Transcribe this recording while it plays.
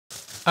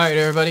Alright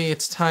everybody,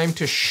 it's time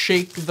to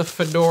shake the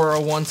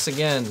fedora once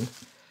again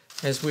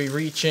as we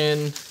reach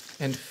in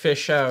and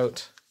fish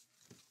out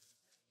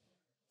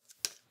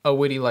a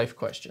witty life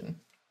question.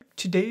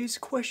 Today's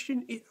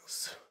question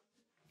is...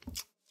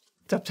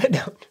 It's upside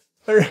down.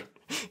 Alright,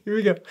 here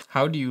we go.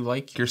 How do you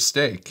like Your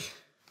steak.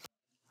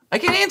 I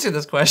can't answer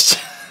this question.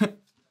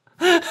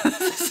 This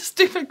is a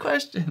stupid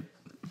question.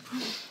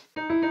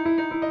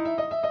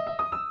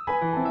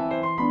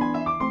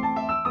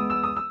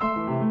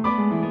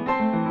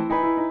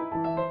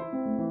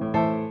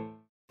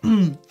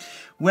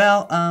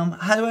 Well,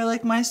 how do I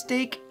like my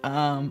steak?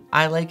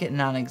 I like it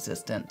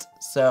non-existent.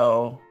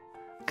 So,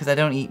 because I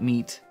don't eat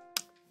meat.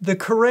 The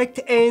correct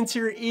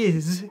answer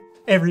is,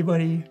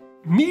 everybody,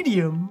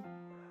 medium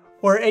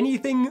or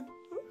anything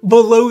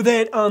below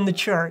that on the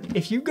chart.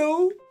 If you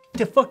go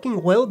to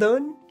fucking well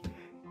done,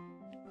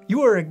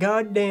 you are a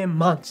goddamn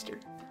monster.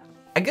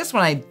 I guess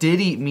when I did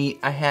eat meat,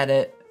 I had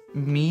it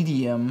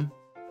medium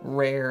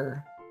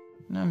rare.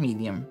 No,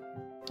 medium.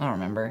 I don't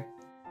remember.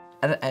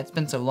 It's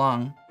been so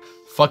long.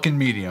 Fucking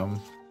medium.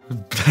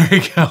 There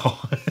you go.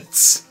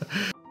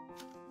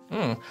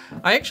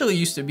 I actually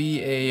used to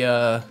be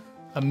a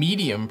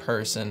medium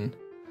person,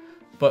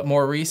 but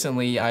more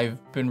recently I've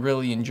been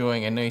really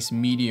enjoying a nice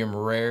medium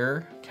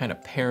rare, kind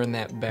of paring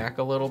that back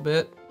a little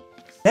bit.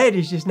 That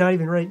is just not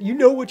even right. You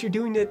know what you're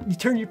doing, that you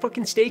turn your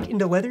fucking steak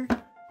into leather?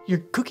 You're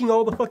cooking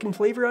all the fucking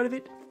flavor out of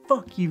it?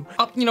 Fuck you.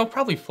 I'll, you know,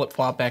 probably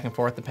flip-flop back and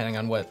forth depending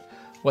on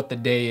what the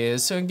day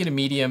is. So I can get a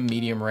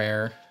medium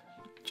rare.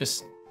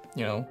 Just,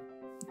 you know,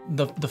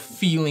 the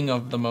feeling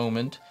of the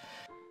moment.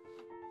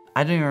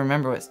 I don't even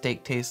remember what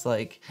steak tastes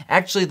like.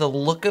 Actually, the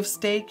look of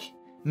steak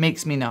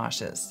makes me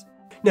nauseous.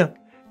 No,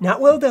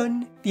 not well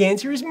done. The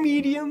answer is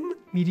medium,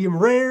 medium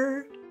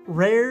rare,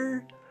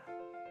 rare.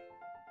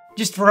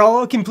 Just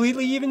raw,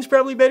 completely even's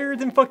probably better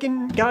than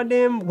fucking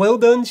goddamn well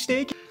done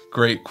steak.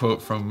 Great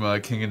quote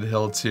from King of the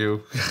Hill 2,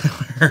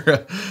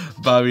 where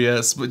Bobby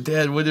asks, "But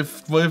Dad, what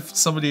if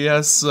somebody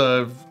asks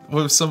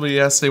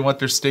they want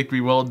their steak to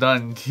be well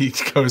done?" He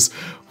goes,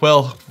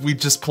 "Well, we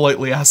just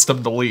politely asked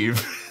them to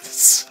leave."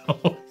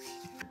 So.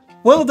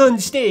 Well done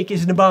steak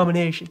is an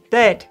abomination.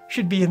 That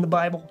should be in the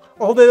Bible.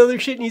 All that other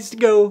shit needs to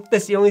go.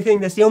 That's the only thing,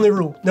 that's the only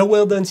rule. No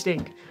well done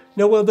steak.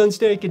 No well done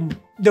steak, and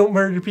don't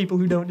murder people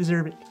who don't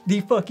deserve it.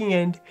 The fucking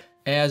end.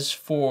 As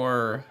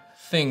for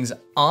things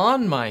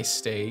on my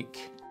steak,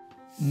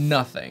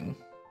 nothing.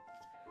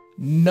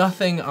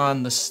 Nothing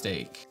on the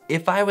steak.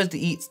 If I was to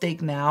eat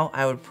steak now,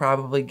 I would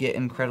probably get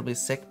incredibly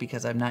sick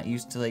because I'm not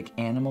used to like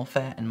animal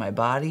fat in my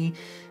body.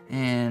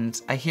 And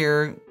I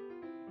hear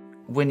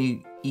when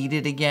you eat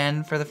it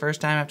again for the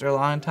first time after a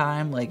long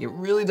time, like it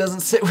really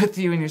doesn't sit with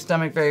you in your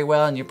stomach very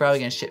well, and you're probably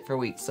gonna shit for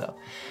weeks. So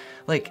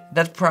like,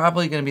 that's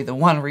probably gonna be the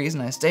one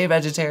reason I stay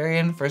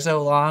vegetarian for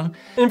so long.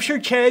 And I'm sure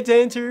Chad's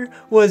answer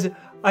was,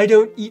 I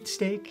don't eat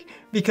steak,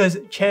 because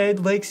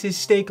Chad likes his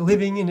steak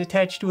living and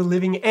attached to a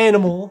living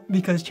animal,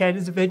 because Chad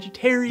is a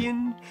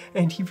vegetarian,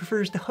 and he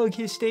prefers to hug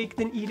his steak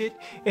than eat it,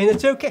 and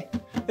it's okay.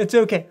 It's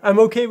okay. I'm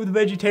okay with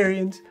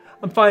vegetarians.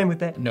 I'm fine with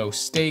that. No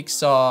steak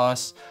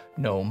sauce,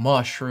 no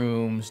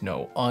mushrooms,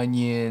 no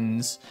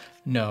onions,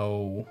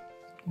 no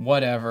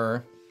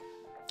whatever.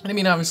 And I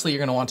mean, obviously you're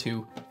gonna want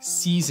to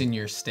season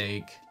your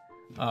steak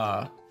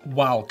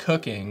while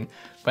cooking,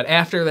 but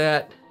after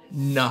that,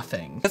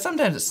 nothing. But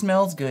sometimes it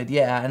smells good,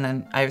 yeah, and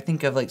then I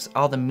think of like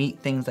all the meat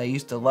things I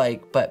used to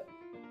like, but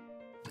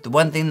the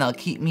one thing that'll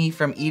keep me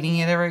from eating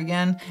it ever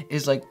again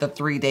is like the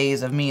 3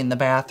 days of me in the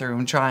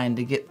bathroom trying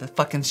to get the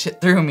fucking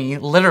shit through me,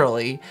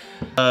 literally.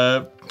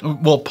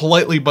 Well,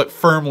 politely but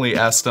firmly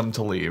asked them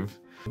to leave.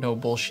 No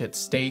bullshit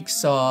steak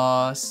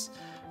sauce,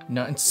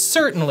 no, and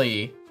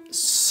certainly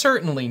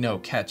no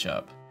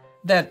ketchup.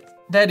 That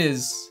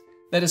is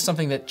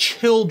something that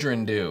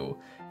children do,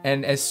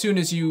 and as soon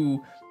as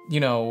you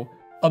know,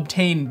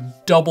 obtain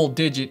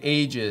double-digit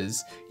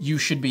ages, you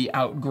should be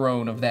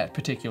outgrown of that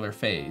particular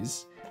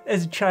phase.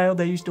 As a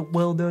child, I used to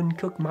well done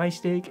cook my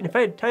steak, and if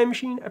I had a time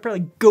machine, I'd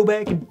probably go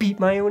back and beat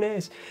my own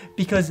ass,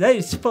 because that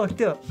is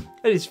fucked up.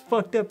 That is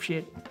fucked up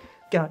shit.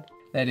 God.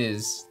 That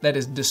is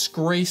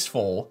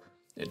disgraceful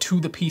to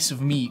the piece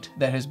of meat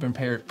that has been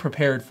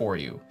prepared for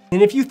you.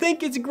 And if you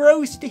think it's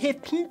gross to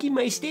have pink in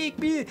my steak,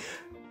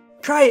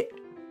 try it.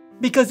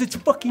 Because it's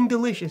fucking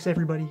delicious,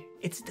 everybody.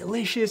 It's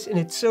delicious, and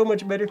it's so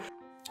much better.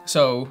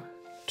 So,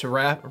 to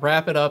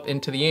wrap it up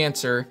into the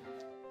answer,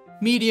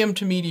 medium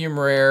to medium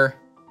rare,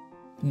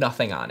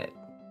 nothing on it.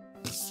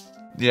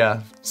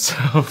 Yeah, so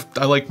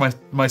I like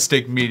my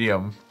steak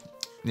medium.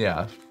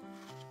 Yeah.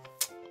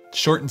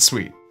 Short and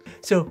sweet.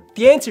 So,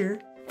 the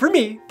answer, for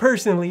me,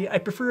 personally, I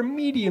prefer a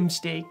medium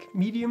steak.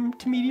 Medium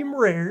to medium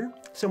rare.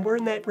 Somewhere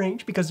in that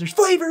range, because there's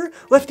flavor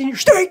left in your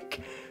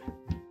steak.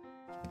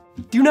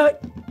 Do not,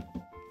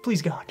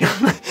 please God,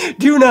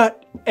 do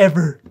not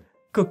ever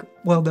cook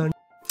well done.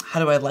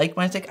 How do I like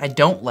my steak? I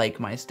don't like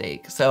my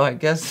steak. So I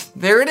guess,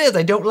 there it is,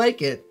 I don't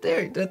like it.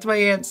 There, that's my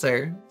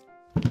answer.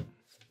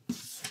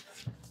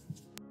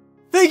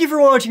 Thank you for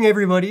watching,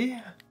 everybody.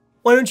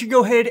 Why don't you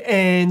go ahead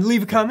and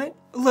leave a comment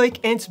like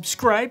and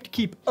subscribe to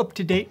keep up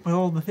to date with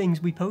all the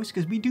things we post,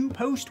 because we do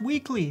post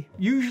weekly,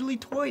 usually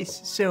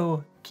twice,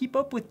 so keep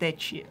up with that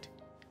shit.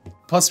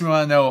 Plus, we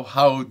want to know,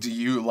 how do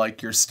you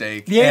like your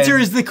steak? The answer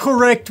is the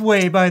correct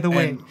way, by the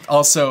way. And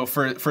also,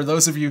 for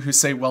those of you who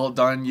say well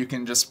done, you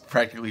can just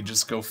practically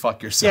just go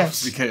fuck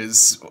yourselves,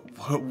 because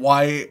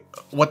why?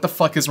 What the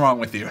fuck is wrong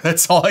with you?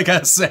 That's all I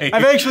gotta say.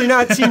 I've actually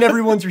not seen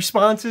everyone's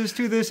responses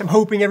to this. I'm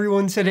hoping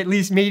everyone said at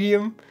least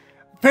medium.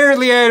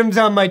 Apparently Adam's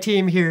on my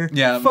team here.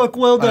 Yeah. Fuck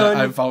well done,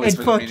 I've always and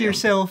been fuck medium.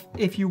 yourself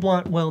if you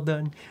want well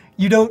done.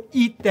 You don't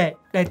eat that.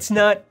 It's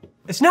not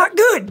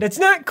good. That's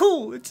not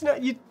cool. It's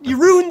not. You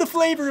ruin the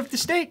flavor of the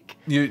steak.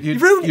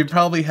 You'd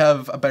probably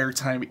have a better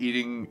time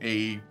eating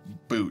a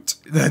boot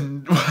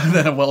than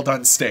a well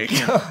done steak.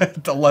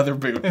 The leather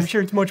boot. I'm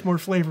sure it's much more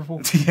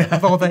flavorful Yeah.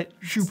 with all that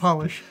shoe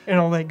polish and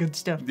all that good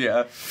stuff.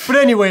 Yeah. But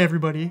anyway,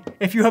 everybody,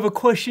 if you have a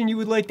question you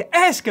would like to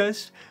ask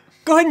us,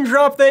 go ahead and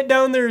drop that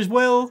down there as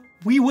well.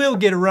 We will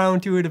get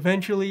around to it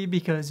eventually,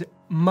 because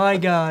my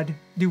God,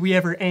 do we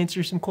ever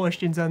answer some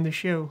questions on the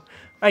show.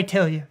 I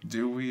tell you.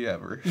 Do we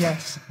ever?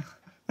 Yes.